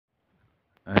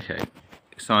Okay,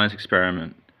 science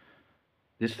experiment.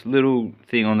 This little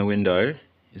thing on the window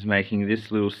is making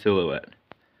this little silhouette,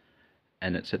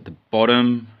 and it's at the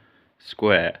bottom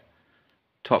square.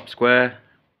 Top square,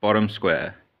 bottom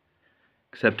square.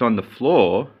 Except on the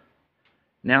floor,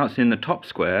 now it's in the top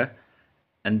square,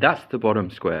 and that's the bottom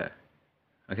square.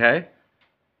 Okay?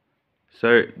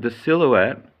 So the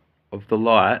silhouette of the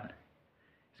light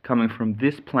is coming from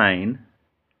this plane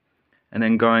and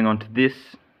then going onto this.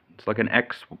 It's like an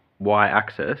X-Y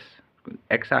axis,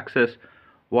 X-axis,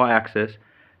 Y-axis,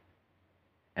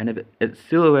 and it's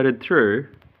silhouetted through.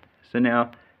 So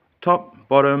now top,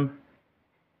 bottom,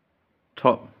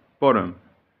 top, bottom.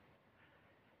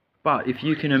 But if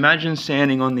you can imagine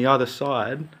standing on the other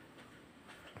side,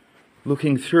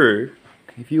 looking through,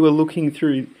 if you were looking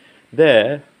through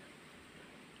there,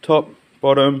 top,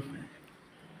 bottom,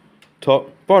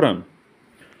 top, bottom.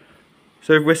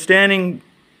 So if we're standing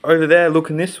over there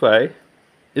looking this way,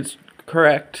 it's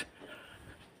correct.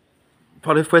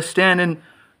 But if we're standing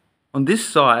on this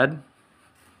side,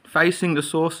 facing the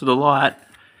source of the light,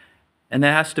 and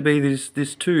there has to be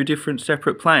these two different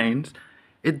separate planes,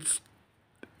 it's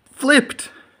flipped.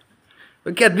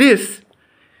 But get this,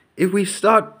 if we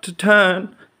start to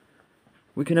turn,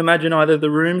 we can imagine either the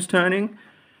room's turning,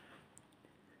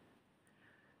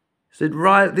 so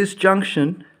right at this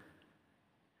junction,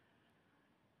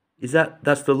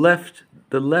 that's the left,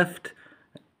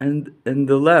 and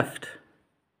the left.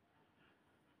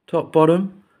 Top,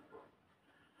 bottom.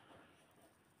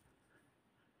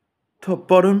 Top,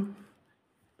 bottom.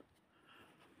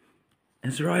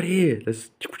 It's right here. It's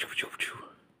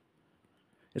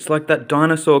like that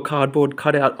dinosaur cardboard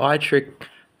cutout eye trick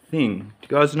thing. Do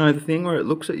you guys know the thing where it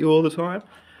looks at you all the time?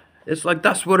 It's like,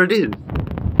 that's what it is.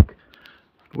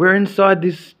 We're inside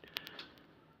this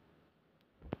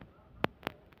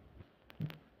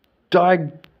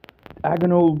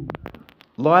diagonal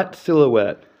light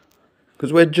silhouette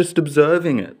because we're just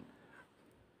observing it.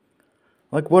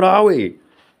 Like, what are we?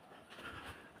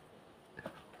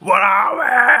 What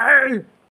are we?